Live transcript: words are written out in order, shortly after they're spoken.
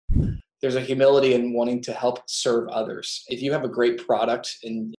there's a humility in wanting to help serve others. If you have a great product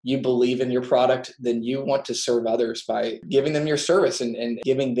and you believe in your product, then you want to serve others by giving them your service and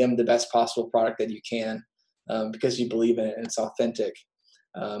giving them the best possible product that you can, because you believe in it and it's authentic.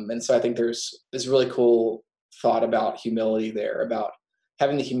 And so I think there's this really cool thought about humility there, about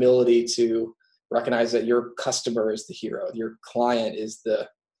having the humility to recognize that your customer is the hero, your client is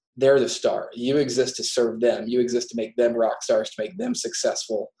they're the star. You exist to serve them. You exist to make them rock stars, to make them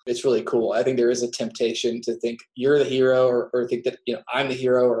successful. It's really cool. I think there is a temptation to think you're the hero, or think that, I'm the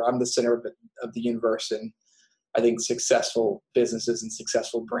hero, or I'm the center of the universe. And I think successful businesses and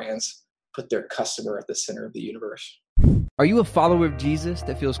successful brands put their customer at the center of the universe. Are you a follower of Jesus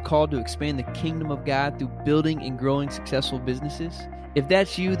that feels called to expand the kingdom of God through building and growing successful businesses? If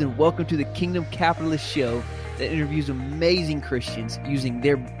that's you, then welcome to the Kingdom Capitalist Show that interviews amazing Christians using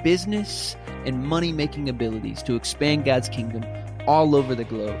their business and money-making abilities to expand God's kingdom all over the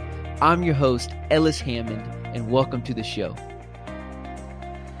globe. I'm your host, Ellis Hammond, and welcome to the show.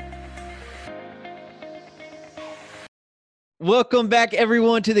 Welcome back,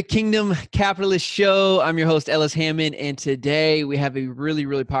 everyone, to the Kingdom Capitalist Show. I'm your host, Ellis Hammond, and today we have a really,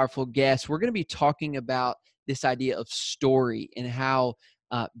 really powerful guest. We're going to be talking about this idea of story and how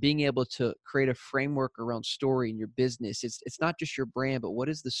being able to create a framework around story in your business. It's not just your brand, but what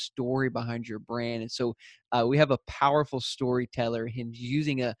is the story behind your brand? And so we have a powerful storyteller, and he's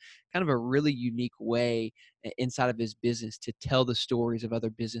using a kind of a really unique way inside of his business to tell the stories of other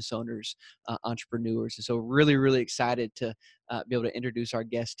business owners, entrepreneurs. And so really, really excited to be able to introduce our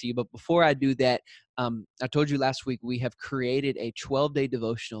guest to you. But before I do that, I told you last week we have created a 12-day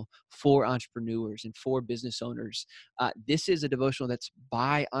devotional for entrepreneurs and for business owners. This is a devotional that's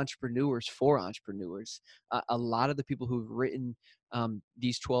by entrepreneurs for entrepreneurs. A lot of the people who've written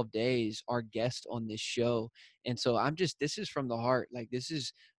these 12 days are guests on this show. And so this is from the heart. Like, this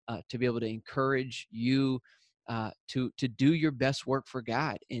is to be able to encourage you to do your best work for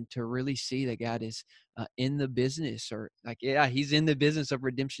God and to really see that God is in the business, he's in the business of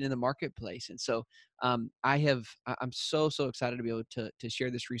redemption in the marketplace. And so I'm so excited to be able to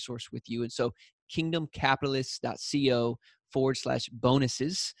share this resource with you. And so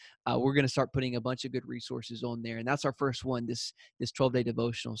kingdomcapitalists.co/bonuses. We're going to start putting a bunch of good resources on there. And that's our first one, this 12-day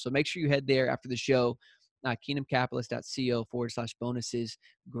devotional. So make sure you head there after the show, kingdomcapitalist.co/bonuses.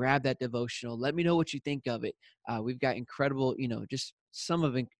 Grab that devotional. Let me know what you think of it. We've got incredible, just some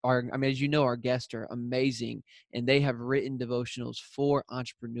of our, as you know, our guests are amazing, and they have written devotionals for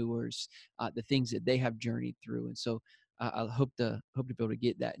entrepreneurs, the things that they have journeyed through. And so I hope to be able to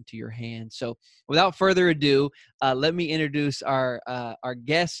get that into your hands. So without further ado, let me introduce our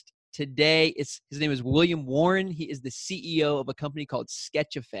guest today. His name is William Warren. He is the CEO of a company called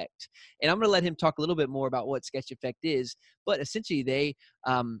Sketch Effect. And I'm going to let him talk a little bit more about what Sketch Effect is. But essentially, they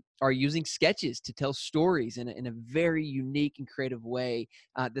are using sketches to tell stories in a very unique and creative way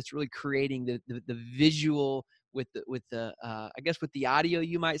that's really creating the visual with the audio,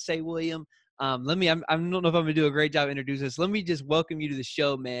 you might say, William. I don't know if I'm going to do a great job introducing this. Let me just welcome you to the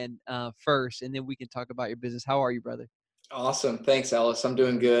show, man, first, and then we can talk about your business. How are you, brother? Awesome. Thanks, Ellis. I'm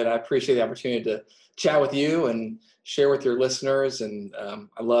doing good. I appreciate the opportunity to chat with you and share with your listeners. And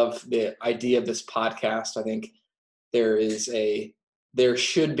I love the idea of this podcast. I think there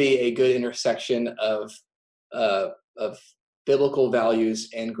should be a good intersection of biblical values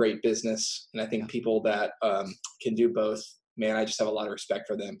and great business. And I think people that can do both, man, I just have a lot of respect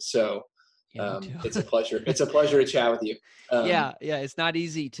for them. So it's a pleasure. It's a pleasure to chat with you. Yeah. It's not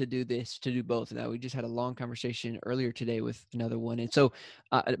easy to do both. Now, we just had a long conversation earlier today with another one. And so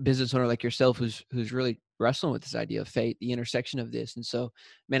a business owner like yourself, who's really wrestling with this idea of faith, the intersection of this. And so,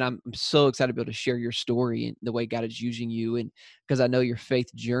 man, I'm so excited to be able to share your story and the way God is using you. And because I know your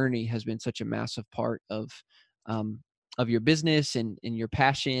faith journey has been such a massive part of your business and your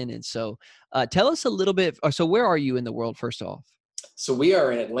passion. And so tell us a little bit. So where are you in the world, first off? So we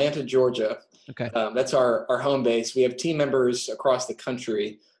are in Atlanta, Georgia. Okay. That's our home base. We have team members across the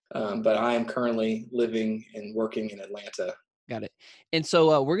country, but I am currently living and working in Atlanta. Got it. And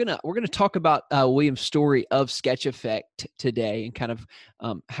so we're gonna talk about William's story of Sketch Effect today, and kind of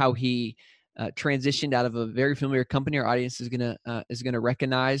how he transitioned out of a very familiar company our audience is gonna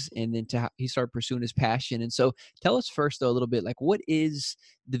recognize, and then he started pursuing his passion. And so tell us first, though, a little bit, like, what is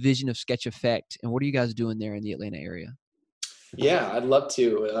the vision of Sketch Effect, and what are you guys doing there in the Atlanta area? Yeah, I'd love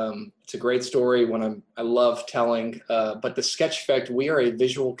to. It's a great story, I love telling. But the Sketch Effect, we are a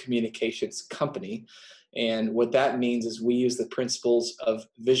visual communications company. And what that means is we use the principles of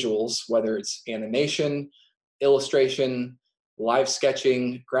visuals, whether it's animation, illustration, live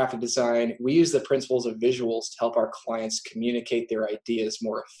sketching, graphic design. We use the principles of visuals to help our clients communicate their ideas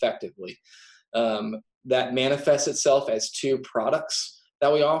more effectively. That manifests itself as two products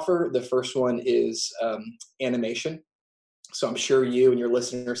that we offer. The first one is animation. So I'm sure you and your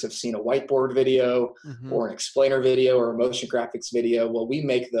listeners have seen a whiteboard video Mm-hmm. or an explainer video or a motion graphics video. Well, we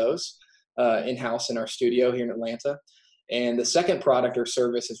make those in-house in our studio here in Atlanta. And the second product or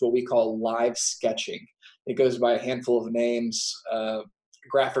service is what we call live sketching. It goes by a handful of names,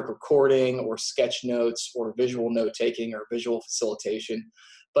 graphic recording or sketch notes or visual note taking or visual facilitation.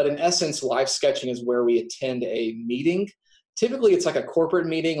 But in essence, live sketching is where we attend a meeting. Typically, it's like a corporate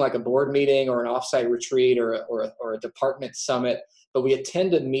meeting, like a board meeting or an offsite retreat or a department summit. But we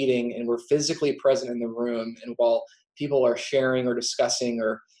attend a meeting and we're physically present in the room. And while people are sharing or discussing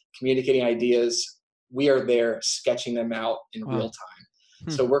or communicating ideas, we are there sketching them out in real time.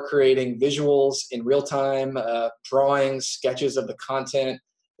 So we're creating visuals in real time, drawings, sketches of the content.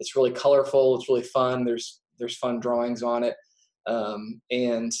 It's really colorful. It's really fun. There's fun drawings on it.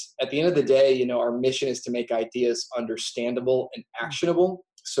 And at the end of the day, our mission is to make ideas understandable and actionable.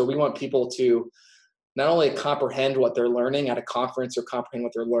 So we want people to not only comprehend what they're learning at a conference or comprehend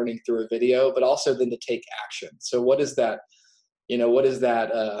what they're learning through a video, but also then to take action. So what is that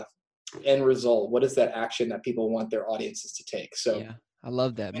end result? What is that action that people want their audiences to take? So Yeah, I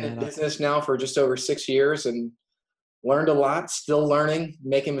love that, been in man. business now for just over 6 years and learned a lot, still learning,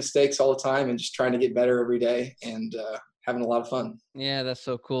 making mistakes all the time and just trying to get better every day and having a lot of fun. Yeah, that's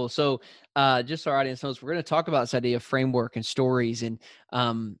so cool. So, just so our audience knows, we're going to talk about this idea of framework and stories, and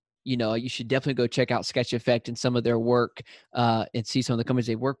you should definitely go check out Sketch Effect and some of their work, and see some of the companies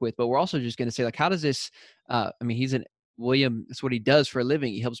they work with. But we're also just going to say, like, how does this? William. That's what he does for a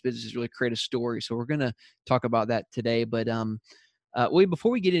living. He helps businesses really create a story. So we're going to talk about that today. But William,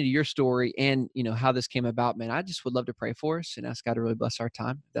 before we get into your story and how this came about, man, I just would love to pray for us and ask God to really bless our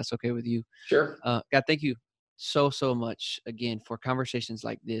time. If that's okay with you. Sure. God, thank you so much again for conversations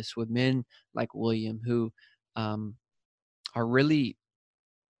like this with men like William who are really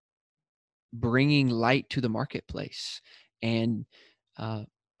bringing light to the marketplace, and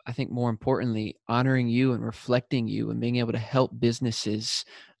I think more importantly, honoring you and reflecting you and being able to help businesses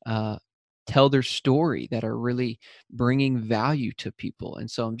tell their story that are really bringing value to people. And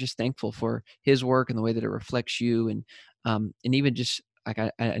so I'm just thankful for his work and the way that it reflects you, and even just like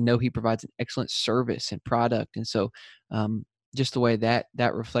I know he provides an excellent service and product, and so just the way that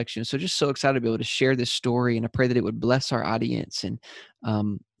reflection. So just so excited to be able to share this story, and I pray that it would bless our audience, and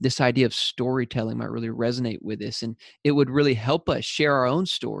this idea of storytelling might really resonate with us, and it would really help us share our own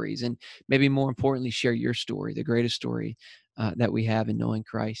stories, and maybe more importantly, share your story, the greatest story that we have in knowing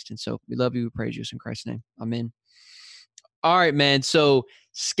Christ. And so we love you. We praise you in Christ's name. Amen. All right, man. So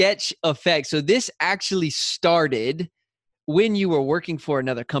Sketch Effect. So this actually started when you were working for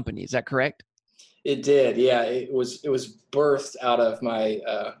another company. Is that correct? It did. Yeah. It was birthed out of my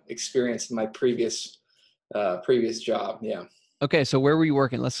experience in my previous job. Yeah. Okay. So where were you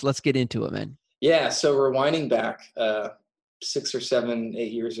working? Let's get into it, man. Yeah. So rewinding back 6 or 7,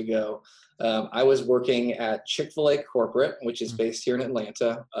 8 years ago, I was working at Chick-fil-A Corporate, which is based here in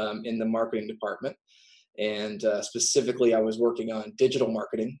Atlanta, in the marketing department. And specifically, I was working on digital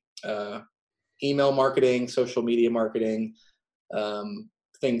marketing, email marketing, social media marketing,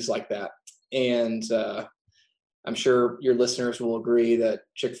 things like that. And I'm sure your listeners will agree that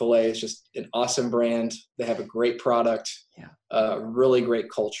Chick-fil-A is just an awesome brand. They have a great product, really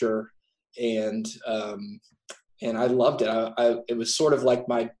great culture, and I loved it. It was sort of like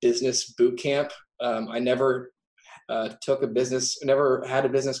my business boot camp. I never never had a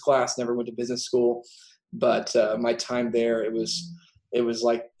business class, never went to business school, but my time there, it was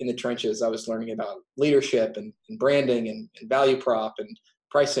like in the trenches. I was learning about leadership and branding and value prop and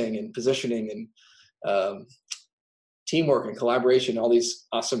pricing and positioning and teamwork and collaboration, all these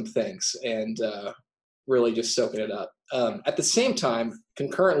awesome things, and really just soaking it up. At the same time,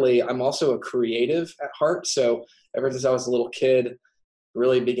 concurrently, I'm also a creative at heart. So ever since I was a little kid,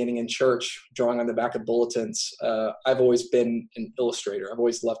 really beginning in church, drawing on the back of bulletins, I've always been an illustrator. I've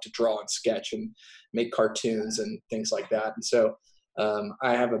always loved to draw and sketch and make cartoons and things like that. And so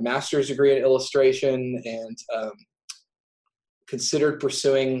I have a master's degree in illustration and considered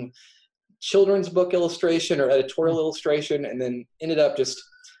pursuing children's book illustration or editorial illustration, and then ended up just,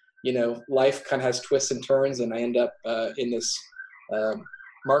 life kind of has twists and turns, and I end up in this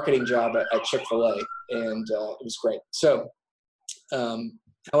marketing job at Chick-fil-A, and it was great. So,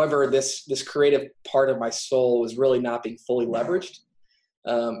 however, this creative part of my soul was really not being fully leveraged,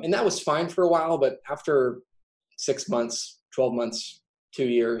 and that was fine for a while, but after 6 months, 12 months, 2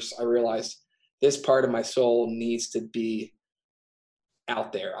 years, I realized this part of my soul needs to be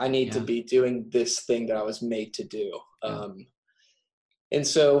out there. I need to Yeah. be doing this thing that I was made to do. Yeah. And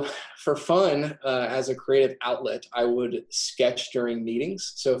so for fun, as a creative outlet, I would sketch during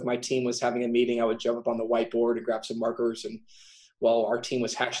meetings. So if my team was having a meeting, I would jump up on the whiteboard and grab some markers. And while our team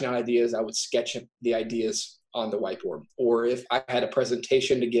was hashing out ideas, I would sketch the ideas on the whiteboard. Or if I had a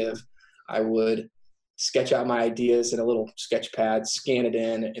presentation to give, I would sketch out my ideas in a little sketch pad, scan it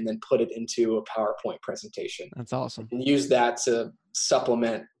in, and then put it into a PowerPoint presentation That's awesome. and use that to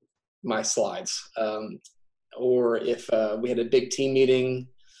supplement my slides. Or if we had a big team meeting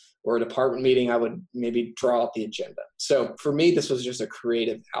or a department meeting, I would maybe draw out the agenda. So for me, this was just a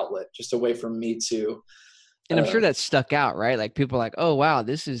creative outlet, just a way for me to. And I'm sure that stuck out, right? Like people are like, oh, wow,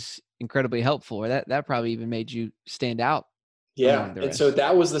 this is incredibly helpful. Or that probably even made you stand out Yeah. among the And so rest.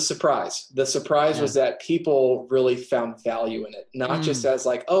 that was the surprise. The surprise Yeah. was that people really found value in it, not just as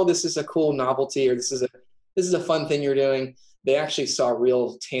like, oh, this is a cool novelty, or this is a fun thing you're doing. They actually saw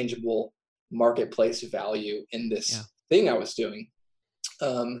real tangible marketplace value in Yeah. this thing I was doing.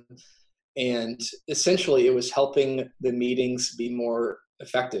 And essentially it was helping the meetings be more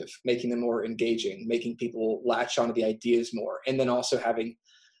effective, making them more engaging, making people latch onto the ideas more, and then also having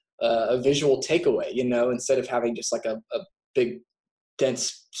a visual takeaway, instead of having just like a big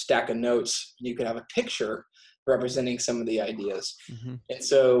dense stack of notes, you could have a picture representing some of the ideas. Mm-hmm. And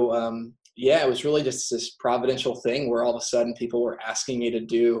so, it was really just this providential thing where all of a sudden people were asking me to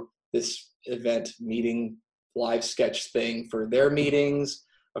do this event meeting live sketch thing for their meetings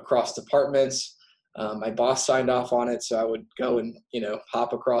across departments. My boss signed off on it, so I would go and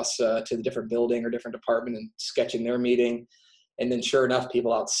hop across to the different building or different department and sketch in their meeting. And then sure enough,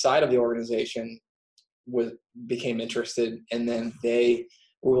 people outside of the organization became interested, and then they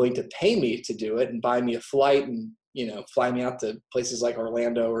were willing to pay me to do it and buy me a flight and fly me out to places like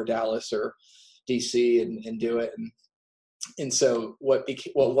Orlando or Dallas or DC and do it. And so what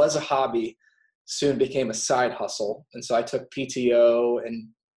was a hobby soon became a side hustle. And so I took PTO and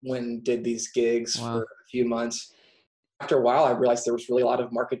went and did these gigs for a few months. After a while, I realized there was really a lot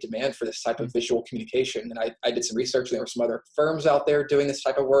of market demand for this type of visual communication. And I did some research, and there were some other firms out there doing this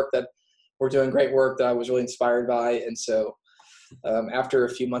type of work that were doing great work that I was really inspired by. And so after a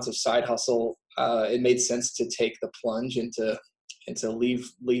few months of side hustle, it made sense to take the plunge and to leave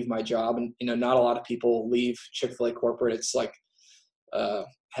my job. And, not a lot of people leave Chick-fil-A corporate. It's like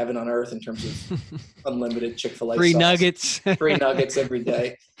heaven on earth in terms of unlimited Chick-fil-A Free sauce. nuggets. Free nuggets every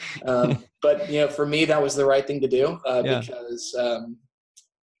day. But, for me, that was the right thing to do because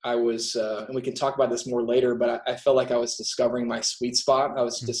I was, and we can talk about this more later, but I felt like I was discovering my sweet spot. I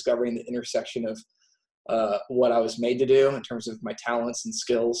was discovering the intersection of what I was made to do in terms of my talents and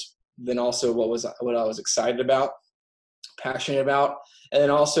skills, then also what I was excited about, passionate about, and then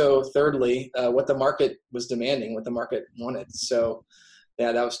also thirdly, what the market was demanding, what the market wanted. So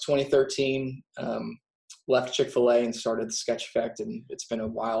that was 2013, left Chick-fil-A and started the Sketch Effect, and it's been a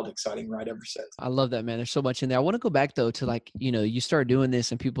wild, exciting ride ever since. I love that, man. There's so much in there. I want to go back though to you start doing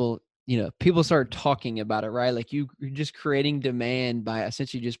this and people start talking about it, right? Like you're just creating demand by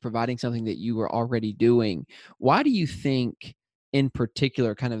essentially just providing something that you were already doing. Why do you think in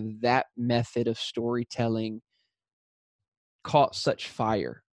particular kind of that method of storytelling caught such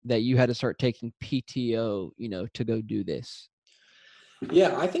fire that you had to start taking PTO, to go do this?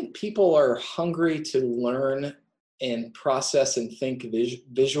 Yeah, I think people are hungry to learn and process and think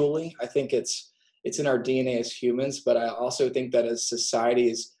visually. I think it's in our DNA as humans, but I also think that as society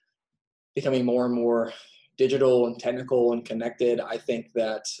is becoming more and more digital and technical and connected, I think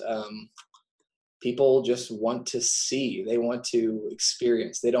that people just want to see. They want to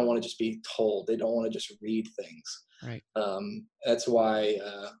experience. They don't want to just be told. They don't want to just read things. Right. That's why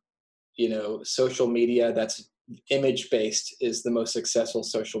social media that's image based is the most successful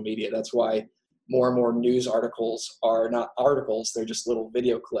social media. That's why more and more news articles are not articles, they're just little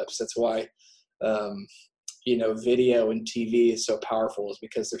video clips. That's why video and TV is so powerful, is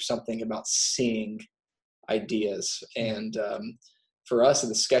because there's something about seeing ideas. And for us in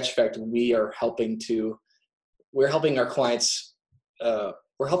the Sketch Effect, we're helping our clients,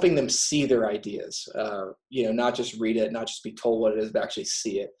 we're helping them see their ideas, not just read it, not just be told what it is, but actually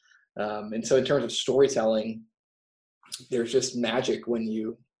see it. And so in terms of storytelling, there's just magic when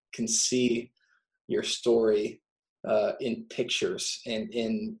you can see your story in pictures and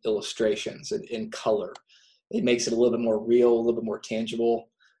in illustrations and in color. It makes it a little bit more real, a little bit more tangible,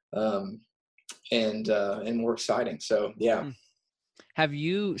 and more exciting. So, yeah. Have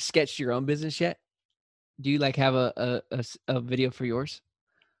you sketched your own business yet? Do you have a video for yours?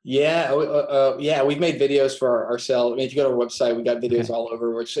 Yeah, we've made videos for ourselves. I mean, if you go to our website, we got videos Okay. all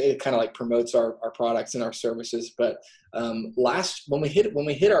over, which it kind of like promotes our products and our services. But when we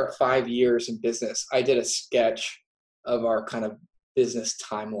hit our 5 years in business, I did a sketch of our kind of business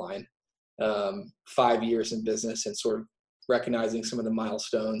timeline, 5 years in business, and sort of recognizing some of the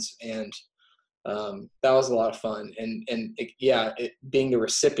milestones. And that was a lot of fun. Being the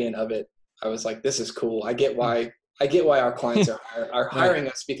recipient of it, I was like, this is cool. Hmm. I get why our clients are Right. hiring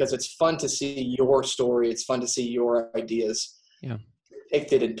us, because it's fun to see your story. It's fun to see your ideas Yeah.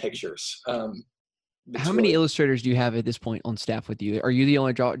 depicted in pictures. How It's many really, illustrators do you have at this point on staff with you? Are you the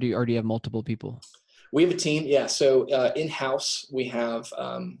only draw? Or do you have multiple people? we have a team. Yeah. So in house, we have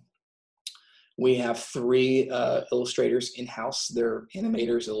three illustrators in house. They're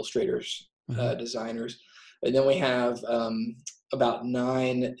animators, illustrators, Uh-huh. designers, and then we have about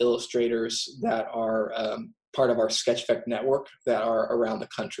 9 illustrators that are part of our Sketchfect network that are around the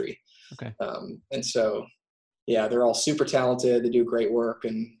country. Okay. And so, yeah, they're all super talented. They do great work,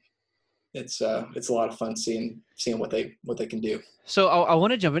 and it's a lot of fun seeing what they can do. So I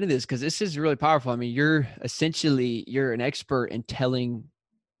want to jump into this because this is really powerful. I mean, you're an expert in telling.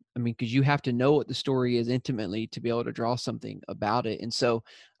 I mean, because you have to know what the story is intimately to be able to draw something about it. And so,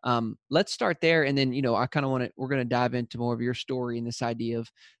 let's start there, and then I kind of want to. We're going to dive into more of your story and this idea of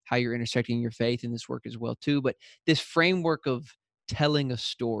how you're intersecting your faith in this work as well too. But this framework of telling a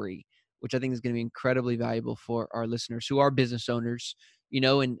story, which I think is going to be incredibly valuable for our listeners who are business owners.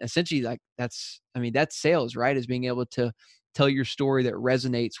 And essentially, like I mean, that's sales, right? Is being able to tell your story that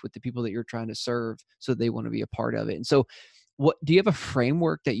resonates with the people that you're trying to serve, so they want to be a part of it. And so, what do you have a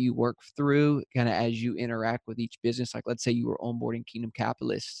framework that you work through kind of as you interact with each business? Like, let's say you were onboarding Kingdom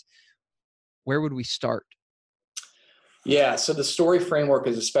Capitalists, where would we start? Yeah, so the story framework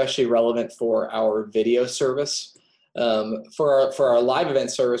is especially relevant for our video service. For our live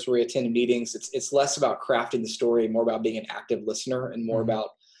event service where we attend meetings, it's less about crafting the story, more about being an active listener, and more Hmm. about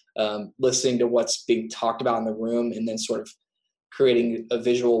listening to what's being talked about in the room, and then sort of creating a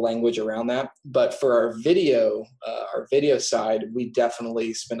visual language around that. But for our video side, we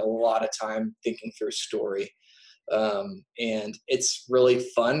definitely spend a lot of time thinking through story, and it's really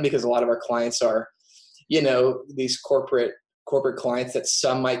fun because a lot of our clients are, these corporate clients that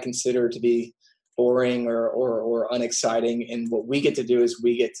some might consider to be boring or unexciting. And what we get to do is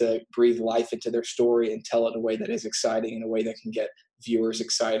we get to breathe life into their story and tell it in a way that is exciting, in a way that can get viewers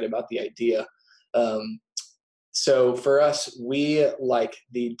excited about the idea. Um, so for us, we like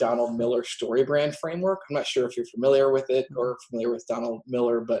the Donald Miller story brand framework. I'm not sure if you're familiar with it or familiar with Donald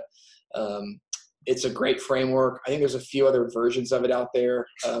Miller, but um, it's a great framework. I think there's a few other versions of it out there,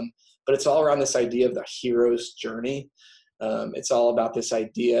 but it's all around this idea of the hero's journey. It's all about this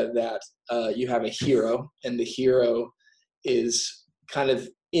idea that you have a hero, and the hero is kind of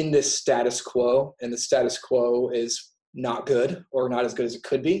in this status quo, and the status quo is not good, or not as good as it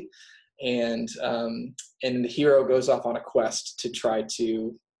could be. And the hero goes off on a quest to try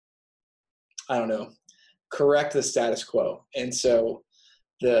to, I don't know, correct the status quo. And so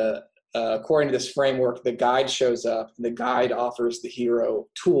the according to this framework, the guide shows up, and the guide offers the hero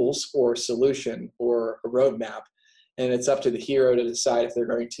tools or a solution or a roadmap, and it's up to the hero to decide if they're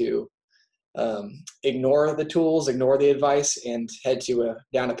going to ignore the tools, ignore the advice, and head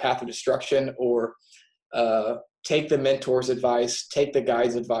down a path of destruction, or take the mentor's advice, take the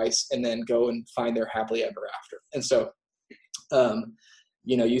guide's advice, and then go and find their happily ever after. And so,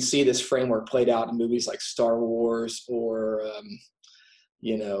 you see this framework played out in movies like Star Wars, or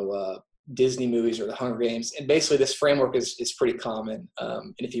you know, Disney movies, or the Hunger Games. And basically, this framework is pretty common.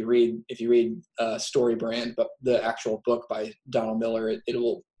 And if you read Story Brand, but the actual book by Donald Miller,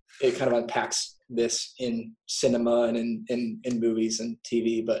 it kind of unpacks this in cinema and in movies and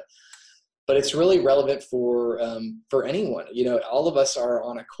TV. But it's really relevant for anyone. All of us are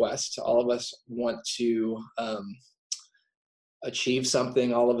on a quest. All of us want to achieve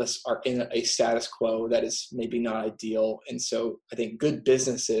something. All of us are in a status quo that is maybe not ideal. And so I think good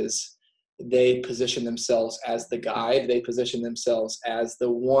businesses, they position themselves as the guide. They position themselves as the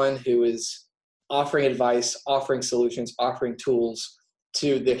one who is offering advice, offering solutions, offering tools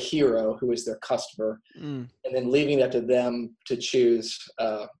to the hero, who is their customer, Mm. and then leaving it up to them to choose,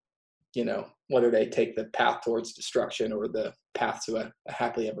 whether they take the path towards destruction or the path to a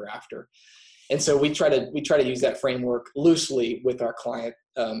happily ever after. And so we try to use that framework loosely with our client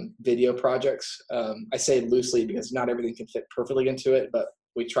video projects. I say loosely because not everything can fit perfectly into it, but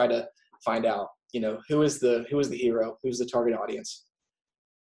we try to find out, who is the hero, who's the target audience,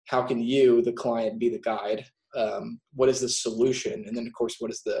 how can you, the client, be the guide, what is the solution, and then of course what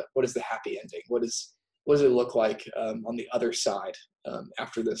is the happy ending, what is what does it look like on the other side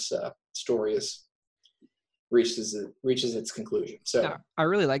after this story reaches its conclusion. So I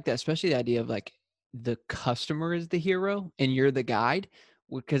really like that, especially the idea of like the customer is the hero and you're the guide,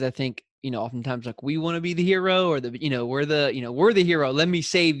 because I think, oftentimes like we want to be the hero or we're the hero. Let me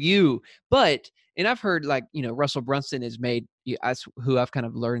save you. And I've heard like, Russell Brunson has made, that's who I've kind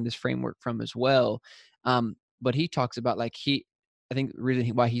of learned this framework from as well. But he talks about like I think the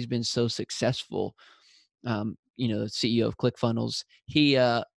reason why he's been so successful, CEO of ClickFunnels,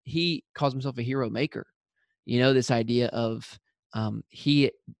 he calls himself a hero maker. This idea of he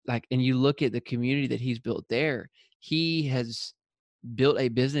like, and you look at the community that he's built there, he has built a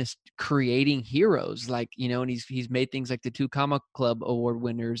business creating heroes, like, and he's made things like the 2 Comma Club award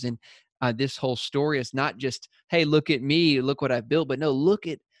winners. And this whole story is not just, hey, look at me, look what I've built, but no, look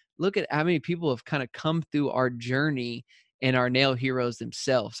at how many people have kind of come through our journey and are now heroes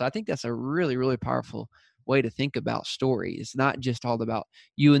themselves. So I think that's a really, really powerful way to think about story. It's not just all about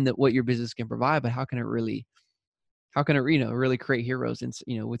you and what your business can provide, but how can it really really create heroes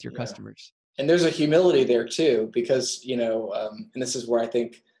with your customers. And there's a humility there too, because, and this is where I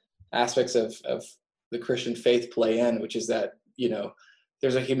think aspects of the Christian faith play in, which is that,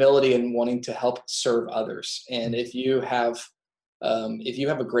 there's a humility in wanting to help serve others. And if you have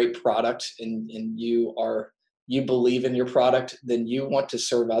a great product and you believe in your product, then you want to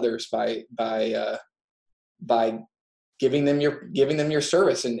serve others by giving them your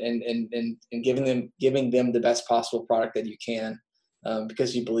service and giving them the best possible product that you can,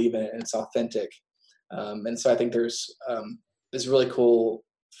 because you believe in it and it's authentic. And so I think there's this really cool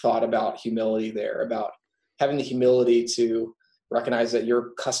thought about humility there, about having the humility to recognize that your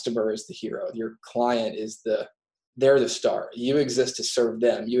customer is the hero, your client is they're the star. You exist to serve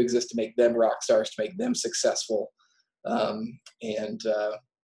them. You exist to make them rock stars, to make them successful.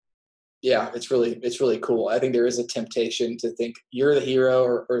 Yeah, it's really cool. I think there is a temptation to think you're the hero,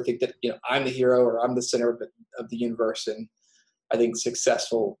 or think that, I'm the hero, or I'm the center of the universe. And I think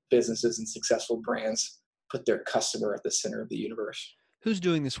successful businesses and successful brands put their customer at the center of the universe. Who's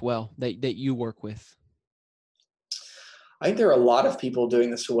doing this well that you work with? I think there are a lot of people doing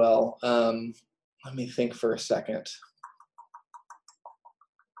this well. Let me think for a second.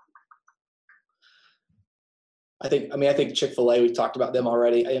 I think Chick-fil-A, we've talked about them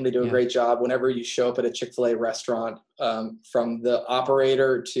already. I think they do a great job. Whenever you show up at a Chick-fil-A restaurant, from the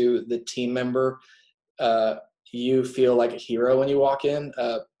operator to the team member, you feel like a hero when you walk in.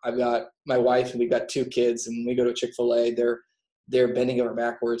 I've got my wife and we've got 2 kids, and when we go to Chick-fil-A, they're bending over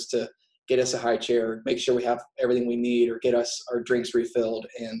backwards to get us a high chair, make sure we have everything we need, or get us our drinks refilled.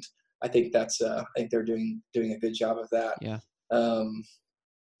 And I think I think they're doing a good job of that. Yeah.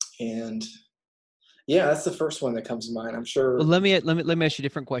 And yeah, that's the first one that comes to mind. I'm sure. Well, let me ask you a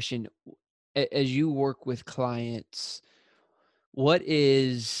different question. As you work with clients, what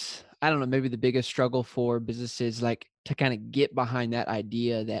is, I don't know, maybe the biggest struggle for businesses, like to kind of get behind that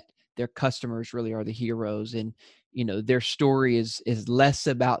idea that their customers really are the heroes, and their story is less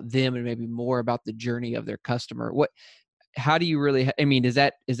about them and maybe more about the journey of their customer? How do you really, is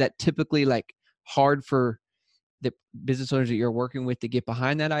that typically like hard for the business owners that you're working with to get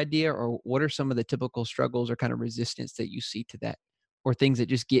behind that idea? Or what are some of the typical struggles or kind of resistance that you see to that, or things that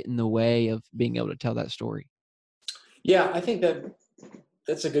just get in the way of being able to tell that story? Yeah, I think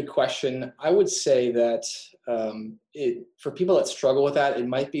that's a good question. I would say that for people that struggle with that, it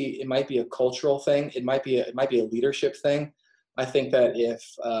might be a cultural thing. It might be a leadership thing. I think that if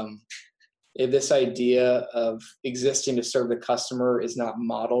this idea of existing to serve the customer is not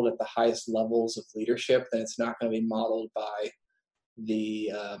modeled at the highest levels of leadership, then it's not going to be modeled by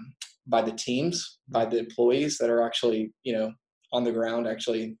the teams, by the employees that are actually, on the ground,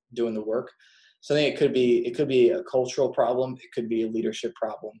 actually doing the work. So I think it could be a cultural problem. It could be a leadership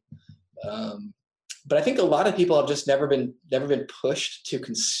problem. But I think a lot of people have just never been pushed to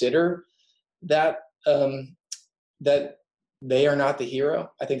consider that that they are not the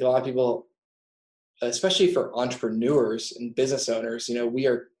hero. I think a lot of people, especially for entrepreneurs and business owners,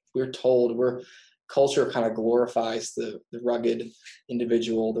 we're told culture kind of glorifies the rugged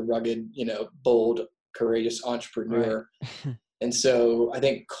individual, the rugged, bold, courageous entrepreneur. Right. And so I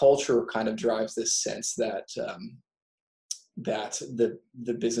think culture kind of drives this sense that that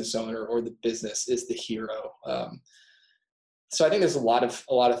the business owner or the business is the hero. So I think there's a lot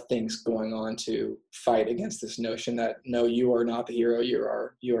of things going on to fight against this notion that no, you are not the hero. You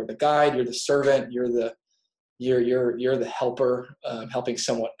are the guide. You're the servant. You're the helper, helping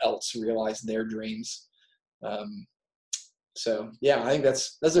someone else realize their dreams. So yeah, I think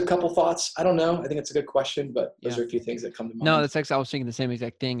that's a couple thoughts. I don't know. I think it's a good question, but those are a few things that come to No, mind. that's actually, I was thinking the same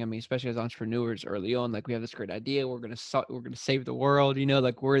exact thing. I mean, especially as entrepreneurs early on, like we have this great idea. We're gonna save the world.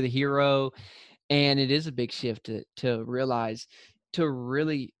 Like we're the hero, and it is a big shift to realize to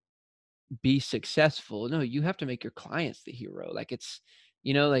really be successful. No, you have to make your clients the hero. Like it's,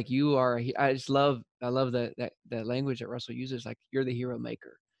 like you are. I love that language that Russell uses. Like you're the hero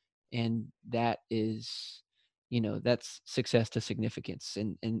maker, and that is, that's success to significance.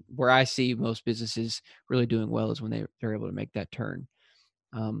 And where I see most businesses really doing well is when they're able to make that turn.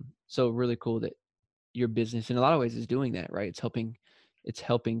 So really cool that your business, in a lot of ways, is doing that. Right? It's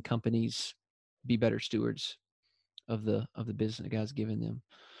helping companies be better stewards of the business that God's given them.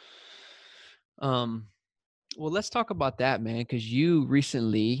 Um, well, let's talk about that, man, because you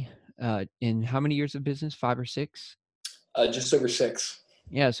recently, in how many years of business? 5 or 6? Just over 6.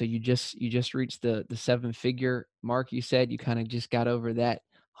 Yeah, so you just reached the 7-figure mark. You said you kind of just got over that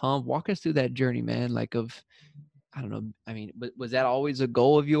hump. Walk us through that journey, man. Like I don't know. I mean, was that always a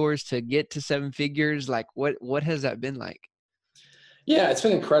goal of yours to get to 7 figures? Like what has that been like? Yeah, it's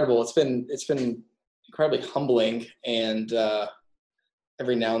been incredible. It's been incredibly humbling, and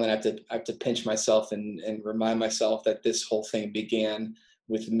every now and then I have to pinch myself and remind myself that this whole thing began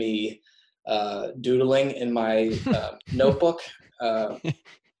with me doodling in my notebook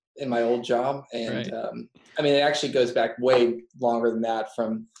in my old job, and Right. I mean it actually goes back way longer than that,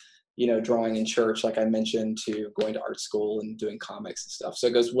 from drawing in church, like I mentioned, to going to art school and doing comics and stuff. So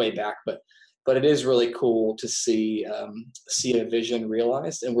it goes way back, but it is really cool to see a vision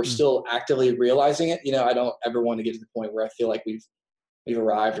realized, and we're Mm, still actively realizing it. I don't ever want to get to the point where I feel like we've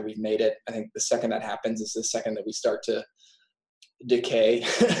arrived or we've made it. I think the second that happens is the second that we start to decay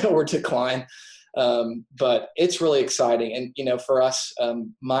or decline. But it's really exciting. And, for us,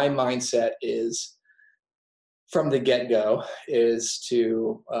 my mindset is from the get-go is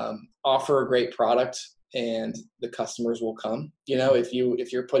to offer a great product, and the customers will come. If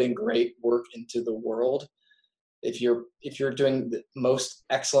you're putting great work into the world, if you're doing the most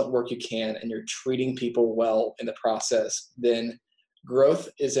excellent work you can, and you're treating people well in the process, then growth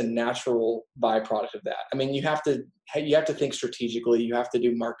is a natural byproduct of that. I mean, you have to think strategically, you have to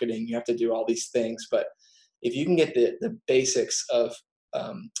do marketing, you have to do all these things, but if you can get the basics of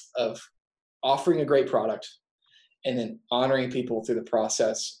offering a great product and then honoring people through the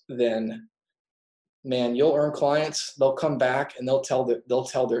process, then man, you'll earn clients. They'll come back and they'll tell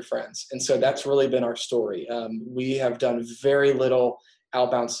their friends. And so that's really been our story. We have done very little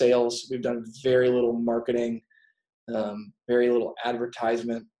outbound sales. We've done very little marketing, very little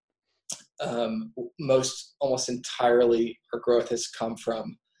advertisement. Almost entirely, our growth has come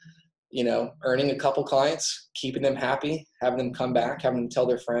from earning a couple clients, keeping them happy, having them come back, having them tell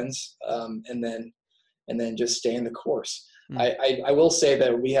their friends, and then just staying the course. mm. I will say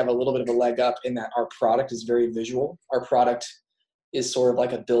that we have a little bit of a leg up in that our product is very visual. Our product is sort of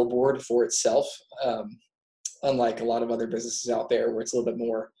like a billboard for itself, unlike a lot of other businesses out there where it's a little bit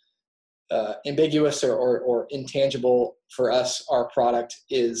more ambiguous or intangible. For us, our product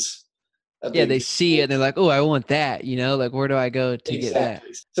is a Yeah, big they see it visual. and they're like, "Oh, I want that." Like where do I go to get that?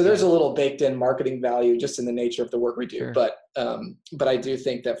 Exactly. So there's Yeah, a little baked in marketing value just in the nature of the work we do. sure. But I do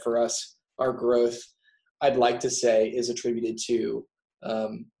think that for us, our growth, I'd like to say, is attributed to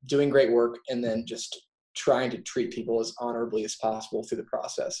doing great work and then just trying to treat people as honorably as possible through the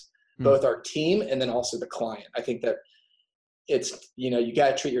process, Mm. both our team and then also the client. I think that you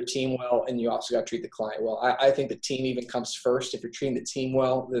got to treat your team well, and you also got to treat the client well. I think the team even comes first. If you're treating the team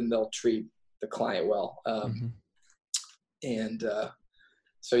well, then they'll treat the client well. Mhm. And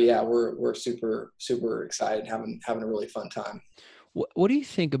So yeah, we're super super excited, having a really fun time. What do you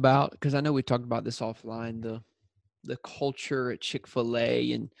think about, because I know we talked about this offline, the culture at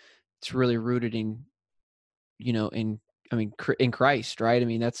Chick-fil-A, and it's really rooted in, in I mean, in Christ, right? I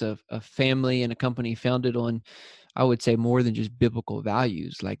mean, that's a family and a company founded on, I would say, more than just biblical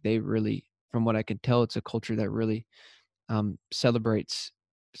values. Like they really, from what I can tell, it's a culture that really celebrates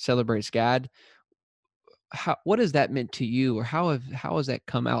God. What has that meant to you, or how has that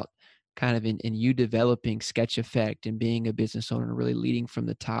come out kind of in you developing Sketch Effect and being a business owner and really leading from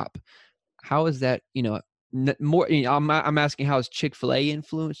the top? How is that, more, I'm asking how has Chick-fil-A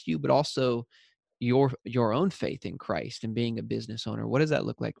influenced you, but also your own faith in Christ and being a business owner? What does that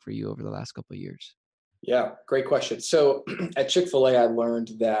look like for you over the last couple of years? Yeah, great question. So at Chick-fil-A,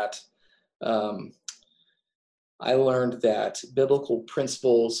 um, I learned that biblical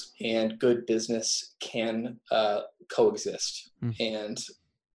principles and good business can coexist, Mm, and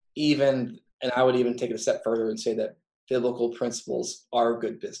and I would even take it a step further and say that biblical principles are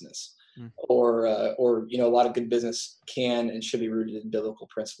good business. Mm. or a lot of good business can and should be rooted in biblical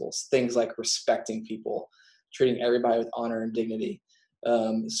principles. Things like respecting people, treating everybody with honor and dignity,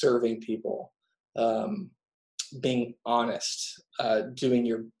 serving people, being honest, doing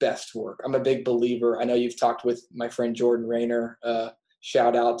your best work. I'm a big believer. I know you've talked with my friend Jordan Rayner.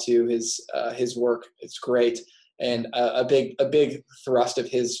 Shout out to his work. It's great. And a big thrust of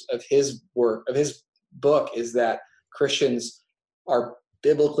his work, of his book, is that Christians are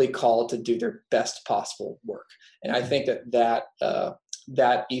biblically called to do their best possible work. And I think that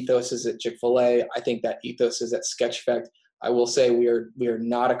ethos is at Chick-fil-A. I think that ethos is at Sketch-Effect. I will say we are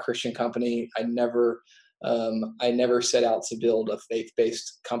not a Christian company. I never set out to build a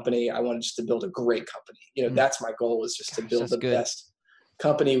faith-based company. I wanted just to build a great company. That's my goal, is just to build the best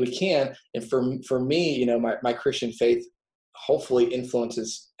company we can. And for me, my Christian faith hopefully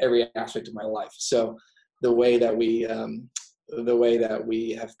influences every aspect of my life. So the way that we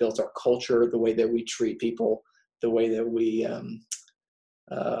have built our culture, the way that we treat people, the way that we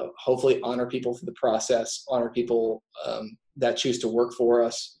hopefully honor people through the process, honor people that choose to work for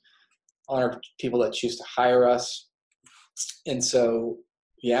us, honor people that choose to hire us. And so,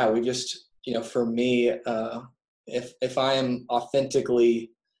 yeah, we just, for me, if I'm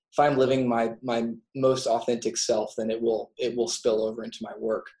living my most authentic self, then it will spill over into my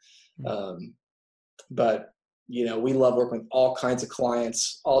work. But we love working with all kinds of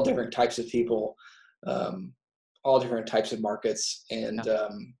clients, all different types of people, all different types of markets. And, I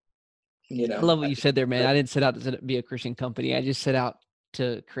love what you said there, man. I didn't set out to be a Christian company. I just set out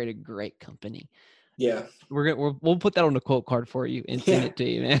to create a great company. Yeah. We'll put that on the quote card for you and send it to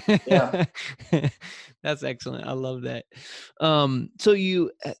you, man. Yeah. That's excellent. I love that. So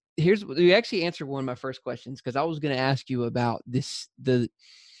you actually answered one of my first questions, because I was going to ask you about this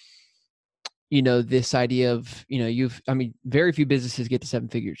idea of, very few businesses get to 7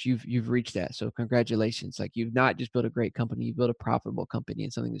 figures. You've reached that. So congratulations. Like, you've not just built a great company, you've built a profitable company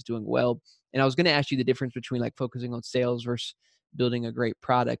and something that's doing well. And I was going to ask you the difference between like focusing on sales versus building a great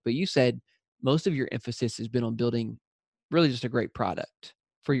product. But you said most of your emphasis has been on building really just a great product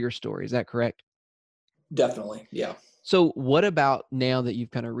for your story. Is that correct? Definitely. Yeah. So what about now that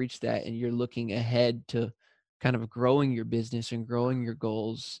you've kind of reached that and you're looking ahead to kind of growing your business and growing your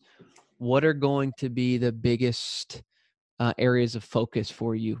goals? What are going to be the biggest areas of focus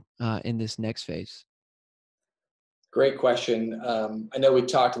for you in this next phase? Great question. I know we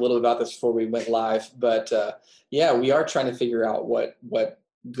talked a little about this before we went live, but yeah, we are trying to figure out what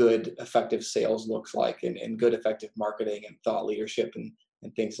good, effective sales looks like, and good, effective marketing and thought leadership and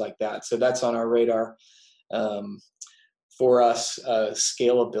things like that. So that's on our radar. For us,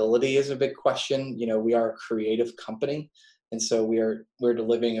 scalability is a big question. We are a creative company, and so we're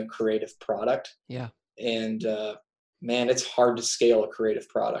delivering a creative product. Yeah. And man, it's hard to scale a creative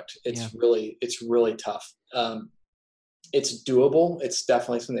product. It's really tough. It's doable. It's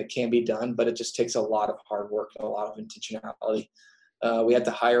definitely something that can be done, but it just takes a lot of hard work and a lot of intentionality. We have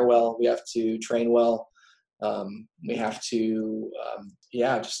to hire well. We have to train well. We have to,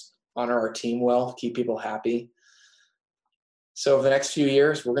 just honor our team well, keep people happy. So over the next few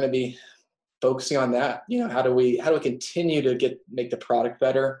years, we're going to be focusing on that. How do we continue to make the product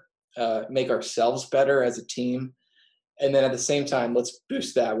better, make ourselves better as a team, and then at the same time, let's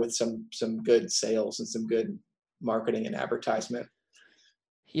boost that with some good sales and some good marketing and advertisement.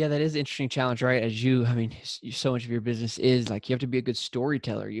 Yeah, that is an interesting challenge, right? So much of your business is like, you have to be a good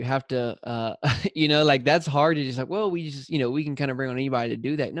storyteller. You have to, like, that's hard to just like, well, we just, we can kind of bring on anybody to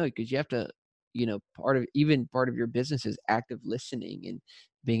do that. No, because you have to, part of your business is active listening and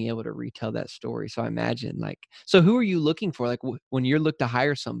being able to retell that story. So I imagine, like, so who are you looking for? Like, when you're looking to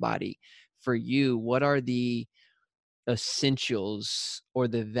hire somebody for you, what are the essentials or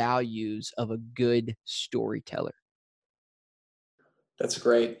the values of a good storyteller? That's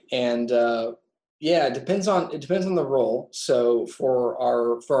great. And it depends on the role. So for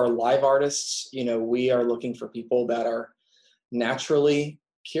our live artists, we are looking for people that are naturally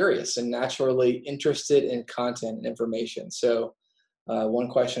curious and naturally interested in content and information. So one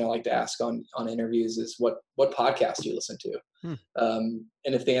question I like to ask on interviews is what podcast do you listen to? And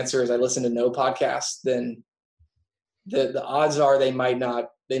if the answer is I listen to no podcasts, then the odds are they might not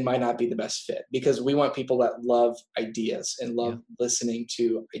be the best fit, because we want people that love ideas and love listening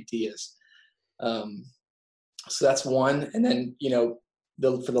to ideas. So that's one. And then,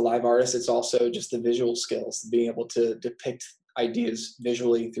 for the live artists, it's also just the visual skills, being able to depict ideas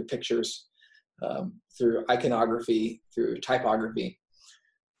visually through pictures, through iconography, through typography.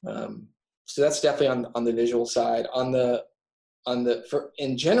 So that's definitely on the visual side.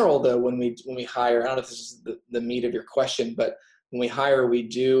 In general, though, when we hire, I don't know if this is the meat of your question, but when we hire, we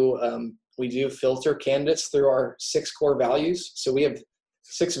do filter candidates through our 6 core values. So we have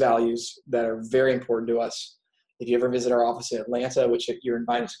 6 values that are very important to us. If you ever visit our office in Atlanta, which you're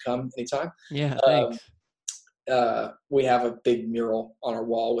invited to come anytime, Yeah, thanks. we have a big mural on our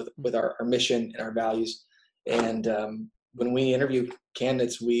wall with our mission and our values. And when we interview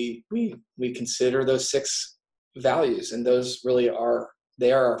candidates, we consider those 6 values, and those really are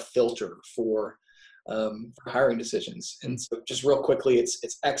our filter for hiring decisions. And so just real quickly,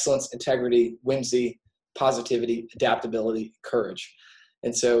 it's excellence, integrity, whimsy, positivity, adaptability, courage.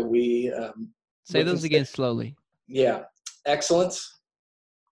 And so we say those again slowly. Yeah. Excellence,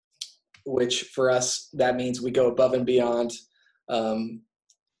 which for us, that means we go above and beyond.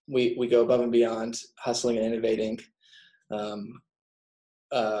 We go above and beyond hustling and innovating.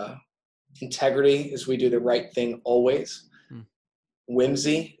 Integrity is we do the right thing always.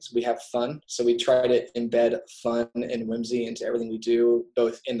 Whimsy is we have fun. So we try to embed fun and whimsy into everything we do,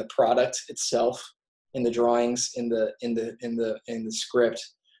 both in the product itself, in the drawings, in the script,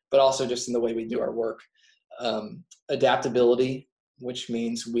 but also just in the way we do our work. Adaptability, which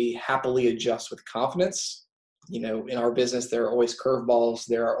means we happily adjust with confidence. In our business, there are always curveballs.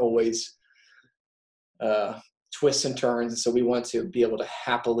 There are always twists and turns. And so we want to be able to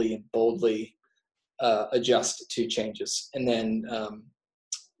happily and boldly adjust to changes. And then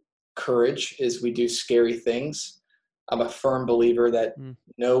courage is we do scary things. I'm a firm believer that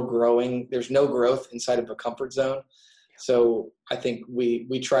there's no growth inside of a comfort zone. So I think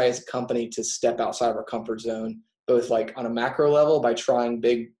we try as a company to step outside of our comfort zone, both like on a macro level by trying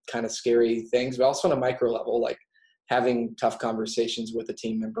big kind of scary things, but also on a micro level, like having tough conversations with a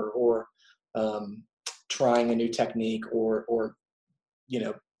team member, or trying a new technique, or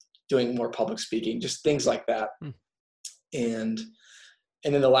doing more public speaking, just things like that. And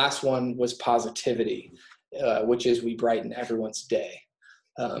then the last one was positivity, which is we brighten everyone's day.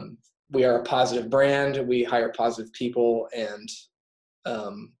 We are a positive brand. We hire positive people. And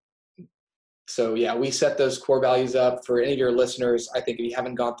so, yeah, we set those core values up for any of your listeners. I think if you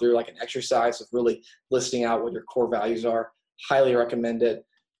haven't gone through like an exercise of really listing out what your core values are, highly recommend it.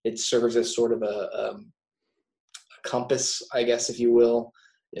 It serves as sort of a compass, I guess, if you will,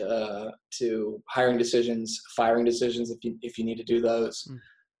 to hiring decisions, firing decisions, if you need to do those,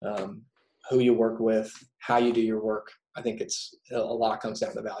 who you work with, how you do your work. I think a lot comes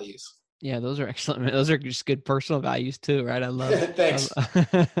down to values. Yeah, those are excellent. Those are just good personal values too, right? I love it. Thanks.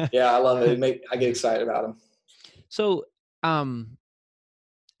 Yeah, I love it. I get excited about them. So,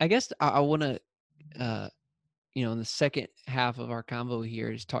 I guess I want to, in the second half of our convo here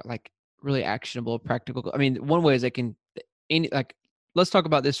is talk like really actionable, practical. I mean, one way is let's talk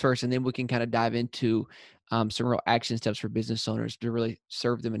about this first, and then we can kind of dive into some real action steps for business owners to really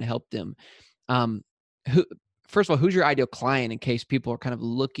serve them and help them. First of all, who's your ideal client in case people are kind of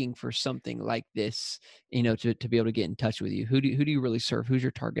looking for something like this, to be able to get in touch with you? Who do you really serve? Who's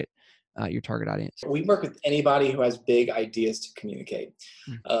your target audience? We work with anybody who has big ideas to communicate.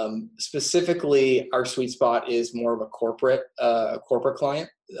 Specifically, our sweet spot is more of a corporate client.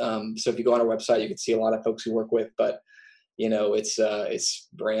 So if you go on our website, you can see a lot of folks we work with, but it's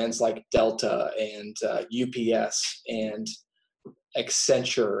brands like Delta and UPS and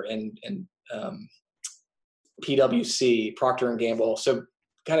Accenture and PwC, Procter & Gamble. So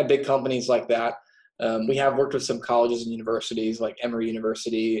kind of big companies like that. We have worked with some colleges and universities like Emory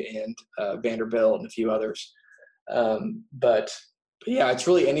University and Vanderbilt and a few others. But yeah, it's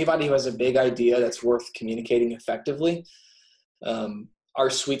really anybody who has a big idea that's worth communicating effectively. Our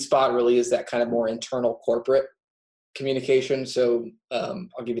sweet spot really is that kind of more internal corporate communication. So I'll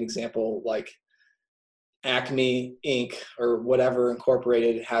give you an example, like Acme Inc. or whatever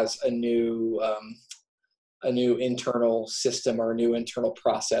Incorporated has a new internal system or a new internal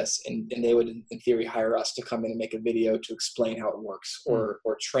process, and they would in theory hire us to come in and make a video to explain how it works, or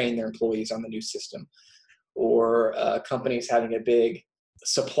train their employees on the new system. Or companies having a big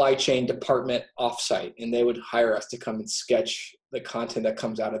supply chain department offsite, and they would hire us to come and sketch the content that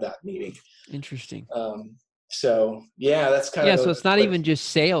comes out of that meeting. Interesting. So yeah, that's kind of. So it's not even just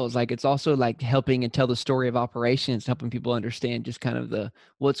sales, like it's also like helping and tell the story of operations, helping people understand just kind of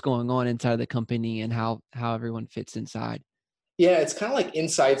what's going on inside of the company and how everyone fits inside. Yeah, it's kind of like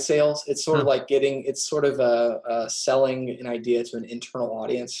inside sales. It's sort of like selling an idea to an internal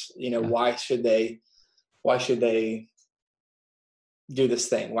audience. Why should they do this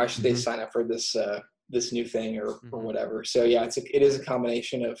thing? Why should they sign up for this new thing or whatever? So yeah, it is a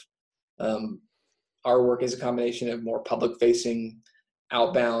combination of our work is a combination of more public facing,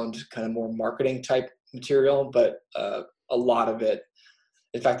 outbound, kind of more marketing type material, but a lot of it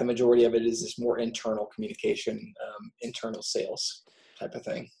In fact, the majority of it is this more internal communication, internal sales type of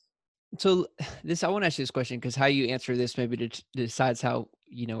thing. So I want to ask you this question because how you answer this maybe decides how,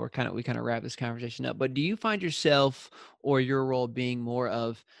 we kind of wrap this conversation up. But do you find yourself or your role being more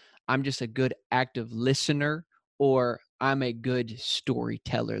of, I'm just a good active listener, or I'm a good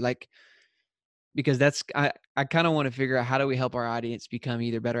storyteller? Like, because I kind of want to figure out, how do we help our audience become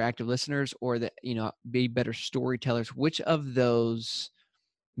either better active listeners or that, be better storytellers? Which of those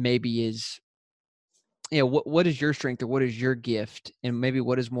maybe is, what is your strength or what is your gift, and maybe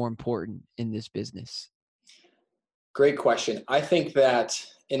what is more important in this business? Great question. I think that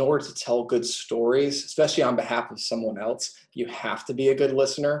in order to tell good stories, especially on behalf of someone else, you have to be a good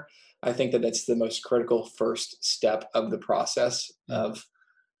listener. I think that that's the most critical first step of the process of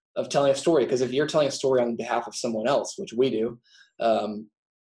telling a story. Because if you're telling a story on behalf of someone else, which we do,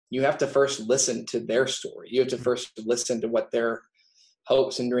 you have to first listen to their story. You have to first listen to what their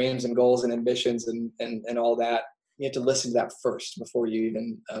hopes and dreams and goals and ambitions and all that. You have to listen to that first before you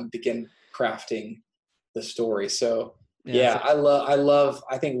even begin crafting the story. So Yeah.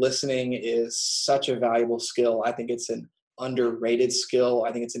 I think listening is such a valuable skill. I think it's an underrated skill.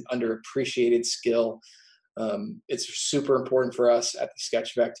 I think it's an underappreciated skill. It's super important for us at the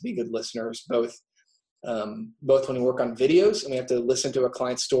Sketch Effect to be good listeners, both when we work on videos and we have to listen to a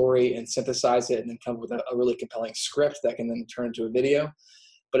client's story and synthesize it and then come up with a really compelling script that can then turn into a video.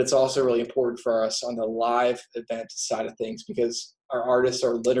 But it's also really important for us on the live event side of things, because our artists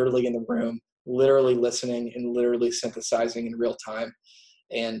are literally in the room, literally listening and literally synthesizing in real time.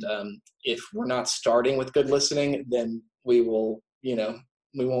 And if we're not starting with good listening, then we won't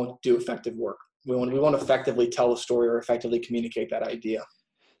do effective work. We won't effectively tell a story or effectively communicate that idea.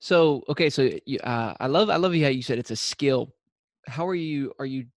 So, okay. So I love how you said it's a skill. How are you,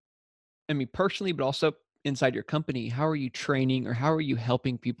 I mean, personally, but also inside your company, how are you training or how are you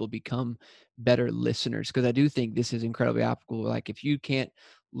helping people become better listeners? Because I do think this is incredibly applicable. Like, if you can't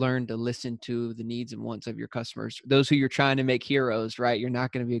learn to listen to the needs and wants of your customers, those who you're trying to make heroes, right? You're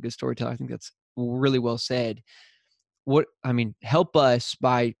not going to be a good storyteller. I think that's really well said. Help us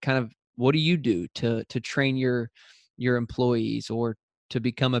by kind of, what do you do to train your employees or to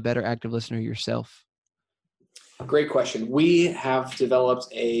become a better active listener yourself? Great question. We have developed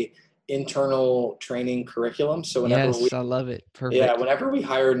a internal training curriculum. So Yes, I love it. Perfect. whenever we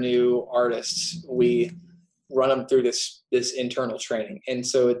hire new artists, we run them through this internal training. And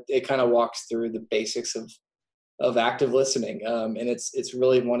so it kind of walks through the basics of active listening. And it's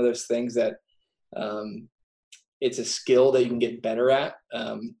really one of those things that it's a skill that you can get better at.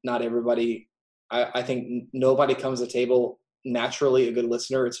 Not everybody, I think nobody comes to the table naturally a good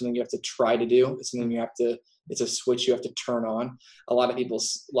listener. It's something you have to try to do. It's something it's a switch you have to turn on. A lot of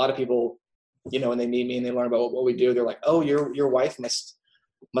people, when they meet me and they learn about what we do, they're like, "Oh, your wife must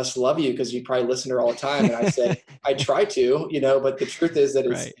love you because you probably listen to her all the time." And I said, "I try to, but the truth is that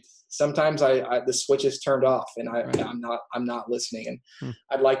Right. sometimes the switch is turned off and Right. I'm not listening." And Hmm.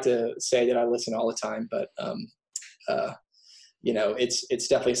 I'd like to say that I listen all the time, but it's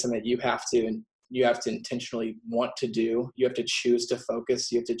definitely something that you have to intentionally want to do. You have to choose to focus.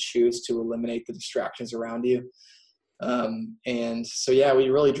 You have to choose to eliminate the distractions around you. And so, yeah, we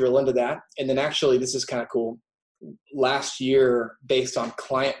really drill into that. And then actually, this is kind of cool. Last year, based on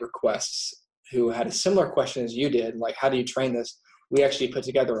client requests who had a similar question as you did, like, how do you train this? We actually put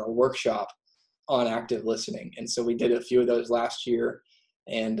together a workshop on active listening. And so we did a few of those last year,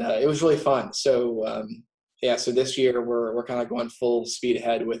 and it was really fun. So, so this year we're kind of going full speed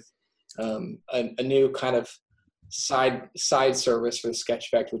ahead with a new kind of side service for the Sketch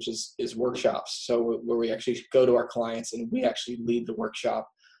Effect, which is workshops. So where we actually go to our clients and we actually lead the workshop,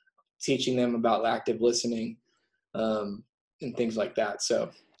 teaching them about active listening and things like that.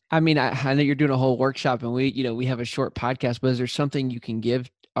 So, I know you're doing a whole workshop, and we have a short podcast, but is there something you can give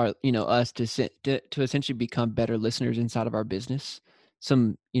us to essentially become better listeners inside of our business?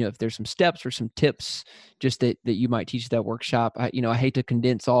 Some, if there's some steps or some tips just that you might teach that workshop. I hate to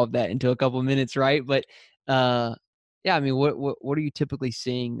condense all of that into a couple of minutes, right? But yeah, what are you typically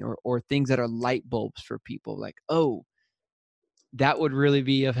seeing or things that are light bulbs for people? Like, oh, that would really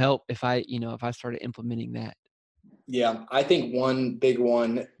be of help if I started implementing that. yeah, I think one big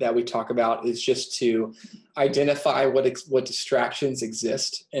one that we talk about is just to identify what distractions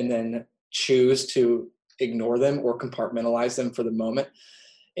exist and then choose to ignore them or compartmentalize them for the moment.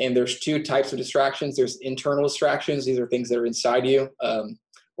 And there's two types of distractions. There's internal distractions. These are things that are inside you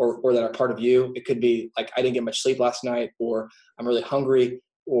or that are part of you. It could be like, I didn't get much sleep last night, or I'm really hungry,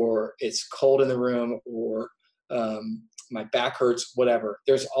 or it's cold in the room, or my back hurts, whatever.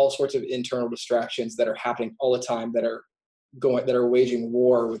 There's all sorts of internal distractions that are happening all the time that are waging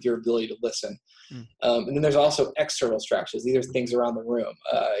war with your ability to listen. Mm. And then there's also external distractions. These are things around the room.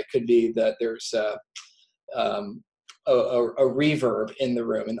 It could be that there's a reverb in the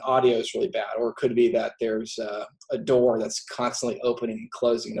room and the audio is really bad, or it could be that there's a door that's constantly opening and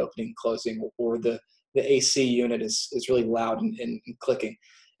closing, or the AC unit is really loud and clicking.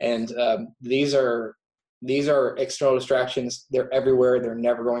 And these are external distractions. They're everywhere. They're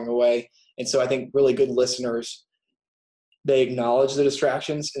never going away. And so I think really good listeners, they acknowledge the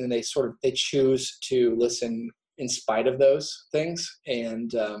distractions and then they choose to listen in spite of those things.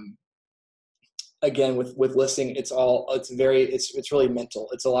 And again, with listening, it's really mental.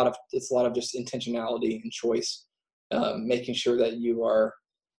 It's a lot of just intentionality and choice, making sure that you are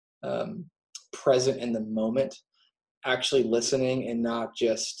present in the moment, actually listening, and not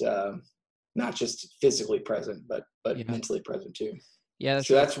just physically present, but mentally present too. Yeah,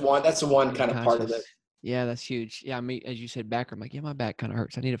 that's the one kind of part of it. Yeah, that's huge. Yeah, me, as you said, back, I'm like, yeah, my back kind of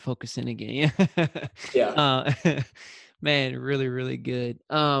hurts. I need to focus in again. Yeah. Man, really, really good.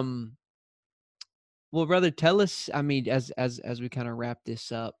 Well, brother, tell us, I mean, as we kind of wrap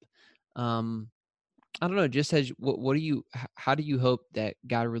this up, I don't know, just as how do you hope that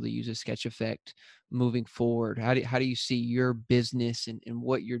God really uses Sketch Effect moving forward? How do you see your business and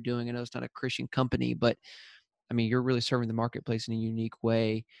what you're doing? I know it's not a Christian company, but I mean, you're really serving the marketplace in a unique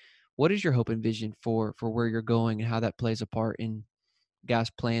way. What is your hope and vision for where you're going and how that plays a part in God's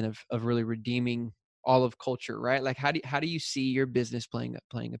plan of really redeeming all of culture, right? Like how do you see your business playing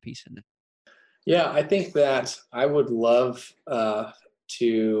a piece in it? Yeah, I think that I would love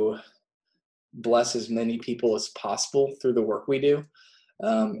to bless as many people as possible through the work we do.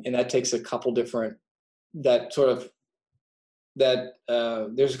 And that takes a couple different, there's a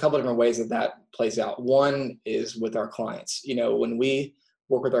couple different ways that plays out. One is with our clients. When we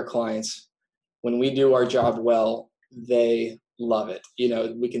work with our clients, when we do our job well, they love it.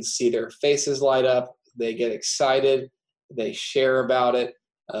 We can see their faces light up. They get excited. They share about it.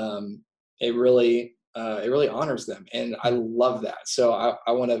 It really honors them, and I love that. So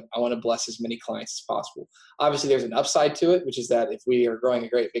I want to bless as many clients as possible. Obviously, there's an upside to it, which is that if we are growing a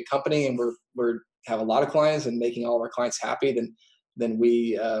great big company and we're have a lot of clients and making all of our clients happy, then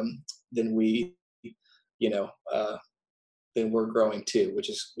we're growing too, which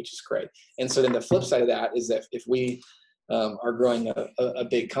is great. And so then the flip side of that is that if we are growing a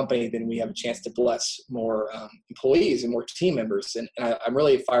big company, then we have a chance to bless more employees and more team members. And I'm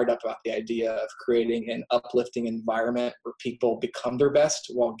really fired up about the idea of creating an uplifting environment where people become their best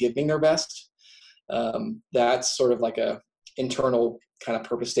while giving their best. That's sort of like a internal kind of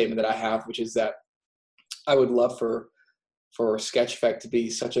purpose statement that I have, which is that I would love for Sketch Effect to be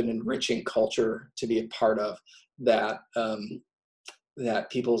such an enriching culture to be a part of, that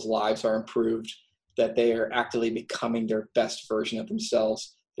people's lives are improved, that they are actively becoming their best version of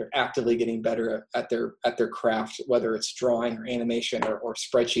themselves. They're actively getting better at their craft, whether it's drawing or animation or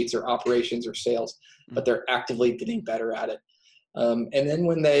spreadsheets or operations or sales, but they're actively getting better at it. And then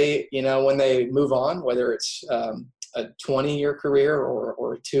when they move on, whether it's a 20-year career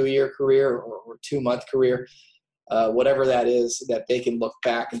or a 2-year career or 2-month career, whatever that is, that they can look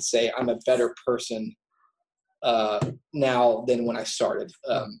back and say, I'm a better person now than when I started.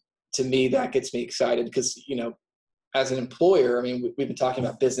 To me, that gets me excited because, as an employer, I mean, we've been talking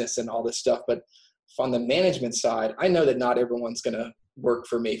about business and all this stuff, but on the management side, I know that not everyone's going to work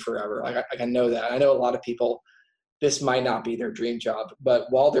for me forever. I know that. I know a lot of people, this might not be their dream job, but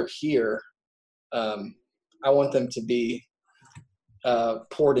while they're here, I want them to be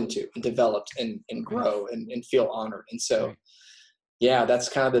poured into and developed and grow and feel honored. And so, yeah, that's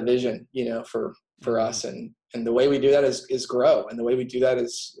kind of the vision, for us. And the way we do that is grow. And the way we do that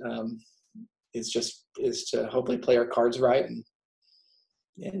is to hopefully play our cards right and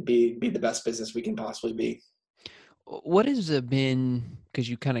be the best business we can possibly be. What has it been, because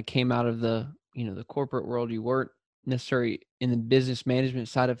you kind of came out of the corporate world, you weren't necessarily in the business management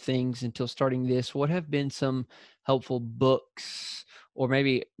side of things until starting this. What have been some helpful books or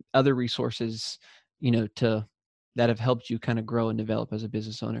maybe other resources, that have helped you kind of grow and develop as a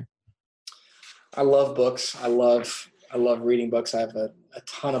business owner? I love books. I love reading books. I have a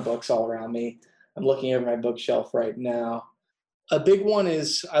ton of books all around me. I'm looking over my bookshelf right now. A big one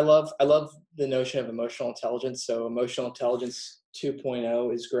is I love the notion of emotional intelligence. So Emotional Intelligence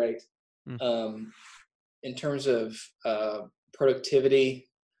 2.0 is great. In terms of productivity,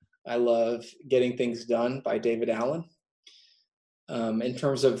 I love Getting Things Done by David Allen. In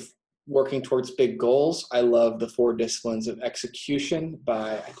terms of working towards big goals, I love The 4 Disciplines of Execution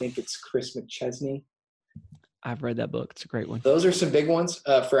by, I think it's Chris McChesney. I've read that book. It's a great one. Those are some big ones.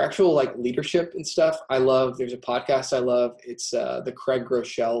 For actual like leadership and stuff, there's a podcast I love. It's the Craig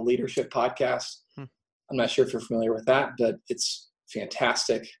Groeschel Leadership Podcast. Hmm. I'm not sure if you're familiar with that, but it's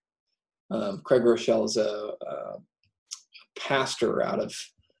fantastic. Craig Groeschel is a pastor out of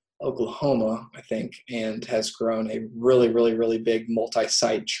Oklahoma, I think, and has grown a really, really, really big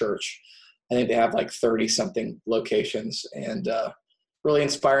multi-site church. I think they have like 30 something locations, and really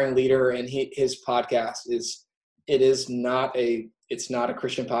inspiring leader. And his podcast it's not a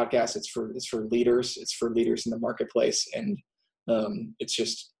Christian podcast. It's for leaders. It's for leaders in the marketplace. And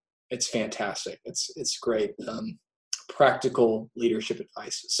it's fantastic. It's great. Practical leadership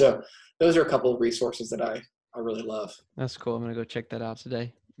advice. So those are a couple of resources that I really love. That's cool. I'm going to go check that out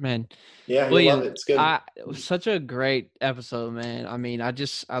today, man. Yeah. You'll William, love it. It's good. it was such a great episode, man. I mean, I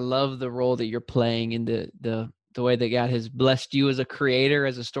love the role that you're playing in the way that God has blessed you as a creator,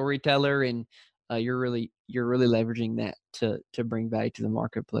 as a storyteller, and you're really leveraging that to bring value to the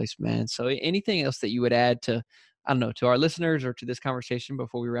marketplace, man. So anything else that you would add to, I don't know, to our listeners or to this conversation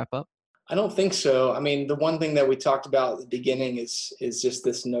before we wrap up? I don't think so. I mean, the one thing that we talked about at the beginning is just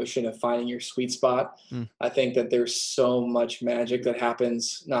this notion of finding your sweet spot. I think that there's so much magic that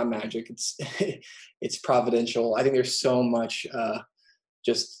happens, not magic, it's providential. I think there's so much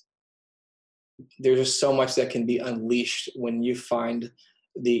there's just so much that can be unleashed when you find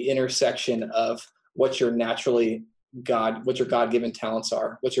the intersection of what your God-given talents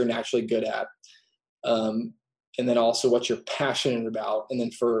are, what you're naturally good at. And then also what you're passionate about. And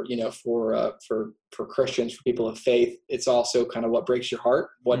then for Christians, for people of faith, it's also kind of what breaks your heart,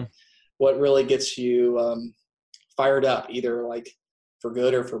 what really gets you fired up, either like for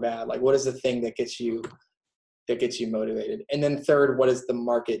good or for bad. Like, what is the thing that gets you motivated? And then third, what does the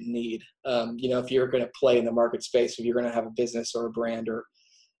market need? If you're going to play in the market space, if you're going to have a business or a brand or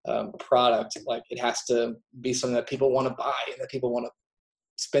a product, like it has to be something that people want to buy and that people want to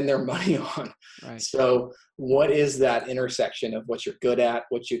spend their money on. Right. So what is that intersection of what you're good at,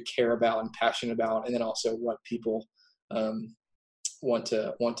 what you care about and passionate about, and then also what people want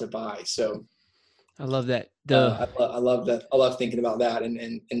to buy. So I love that. I love that. I love thinking about that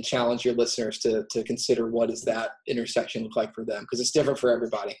and challenge your listeners to consider what does that intersection look like for them, because it's different for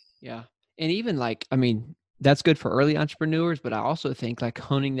everybody. Yeah. And even that's good for early entrepreneurs, but I also think like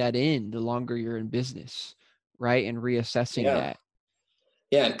honing that in the longer you're in business, right? And reassessing that.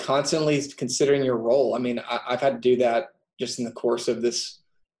 Yeah, and constantly considering your role. I mean, I've had to do that just in the course of this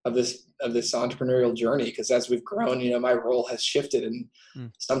entrepreneurial journey, because as we've grown, my role has shifted, and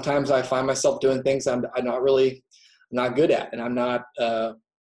sometimes I find myself doing things I'm not good at, and I'm not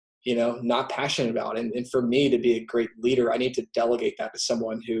not passionate about. And for me to be a great leader, I need to delegate that to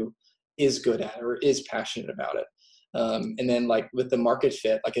someone who is good at it or is passionate about it. And then like with the market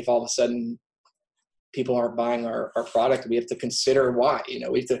fit, like if all of a sudden people aren't buying our product, we have to consider why.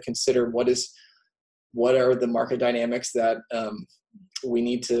 We have to consider what are the market dynamics that we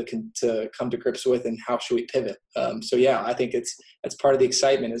need to come to grips with, and how should we pivot. So yeah, I think that's part of the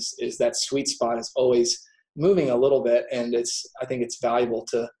excitement is that sweet spot is always moving a little bit, and I think it's valuable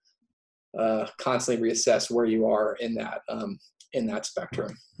to constantly reassess where you are in that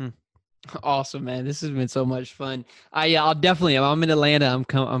spectrum. Awesome, man. This has been so much fun. I'll definitely, I'm in Atlanta.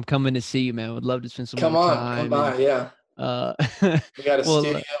 I'm coming to see you, man. Would love to spend some more time. Come by. Yeah. We got a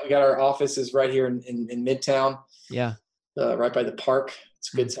studio. We got our offices right here in Midtown. Yeah. Right by the park.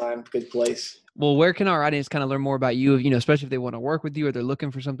 It's a good time, good place. Well, where can our audience kind of learn more about you, especially if they want to work with you or they're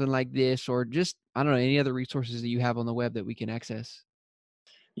looking for something like this, or just, I don't know, any other resources that you have on the web that we can access?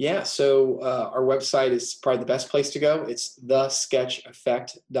 Yeah. So our website is probably the best place to go. It's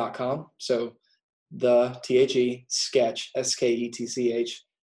thesketcheffect.com. So sketch, SKETCH,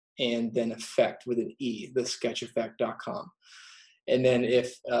 and then effect with an E, thesketcheffect.com. And then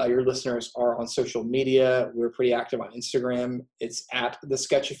if your listeners are on social media, we're pretty active on Instagram. It's at The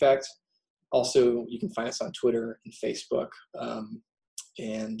Sketch Effect. Also, you can find us on Twitter and Facebook.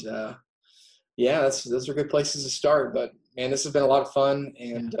 Those are good places to start. But man, this has been a lot of fun,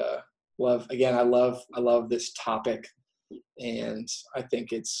 and I love this topic, and I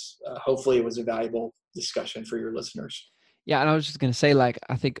think it's hopefully it was a valuable discussion for your listeners. Yeah, and I was just gonna say, I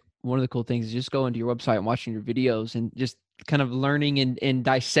think one of the cool things is just going to your website and watching your videos and just kind of learning and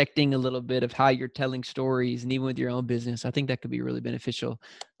dissecting a little bit of how you're telling stories, and even with your own business. I think that could be really beneficial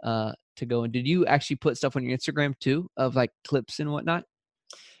to go. And did you actually put stuff on your Instagram too, of like clips and whatnot?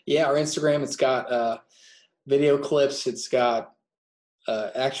 Yeah, our Instagram, it's got video clips. It's got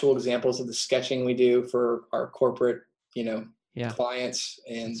actual examples of the sketching we do for our corporate, clients,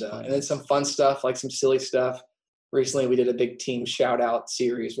 and then some fun stuff, like some silly stuff. Recently, we did a big team shout out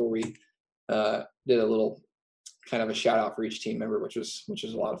series where we did a little kind of a shout out for each team member, which was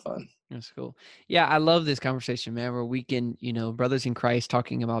a lot of fun. That's cool. Yeah, I love this conversation, man, where we can, brothers in Christ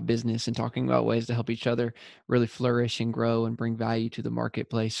talking about business and talking about ways to help each other really flourish and grow and bring value to the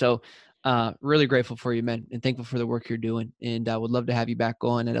marketplace. So really grateful for you, man, and thankful for the work you're doing. And I would love to have you back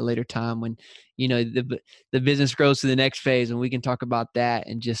on at a later time when, the business grows to the next phase, and we can talk about that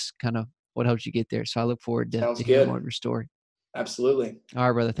and just kind of what helps you get there. So I look forward to hearing more of your story. Absolutely. All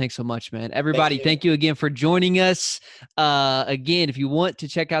right, brother. Thanks so much, man. Everybody, thank you again for joining us. Again, if you want to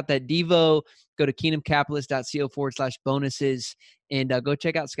check out that Devo, go to kingdomcapitalist.co/bonuses and go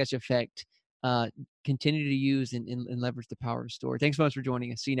check out Sketch Effect. Continue to use and leverage the power of story. Thanks so much for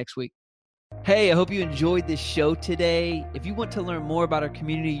joining us. See you next week. Hey, I hope you enjoyed this show today. If you want to learn more about our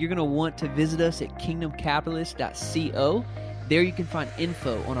community, you're going to want to visit us at kingdomcapitalist.co. There you can find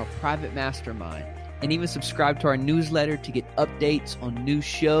info on our private mastermind, and even subscribe to our newsletter to get updates on new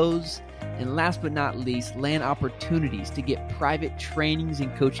shows. And last but not least, land opportunities to get private trainings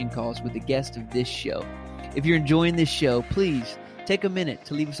and coaching calls with the guest of this show. If you're enjoying this show, please take a minute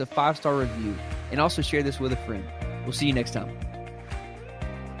to leave us a 5-star review and also share this with a friend. We'll see you next time.